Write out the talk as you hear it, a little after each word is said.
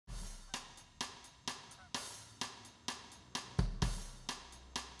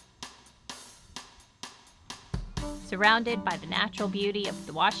Surrounded by the natural beauty of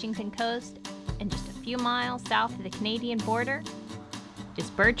the Washington coast and just a few miles south of the Canadian border is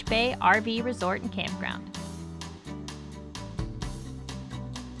Birch Bay RV Resort and Campground.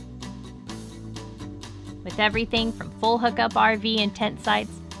 With everything from full hookup RV and tent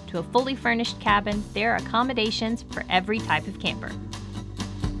sites to a fully furnished cabin, there are accommodations for every type of camper.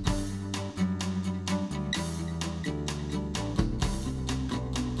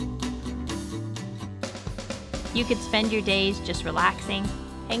 You could spend your days just relaxing,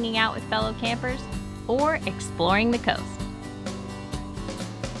 hanging out with fellow campers, or exploring the coast.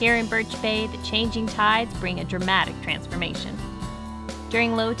 Here in Birch Bay, the changing tides bring a dramatic transformation.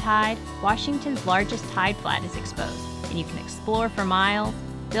 During low tide, Washington's largest tide flat is exposed, and you can explore for miles,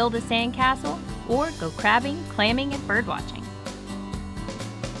 build a sandcastle, or go crabbing, clamming, and birdwatching.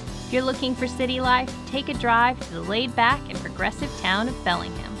 If you're looking for city life, take a drive to the laid-back and progressive town of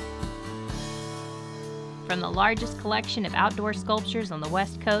Bellingham. From the largest collection of outdoor sculptures on the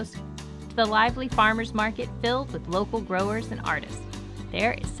West Coast to the lively farmers market filled with local growers and artists,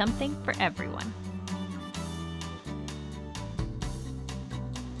 there is something for everyone.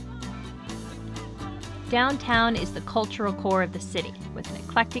 Downtown is the cultural core of the city, with an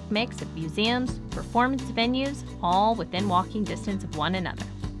eclectic mix of museums, performance venues, all within walking distance of one another.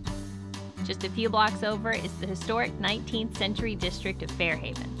 Just a few blocks over is the historic 19th century district of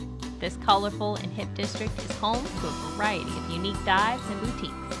Fairhaven. This colorful and hip district is home to a variety of unique dives and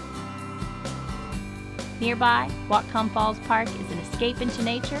boutiques. Nearby, Whatcom Falls Park is an escape into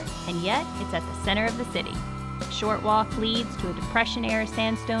nature, and yet it's at the center of the city. A short walk leads to a Depression-era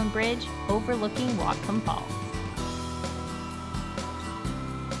sandstone bridge overlooking Whatcom Falls.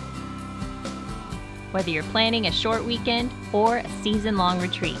 Whether you're planning a short weekend or a season-long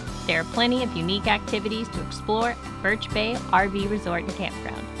retreat, there are plenty of unique activities to explore at Birch Bay RV Resort and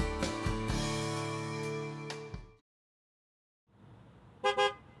Campground.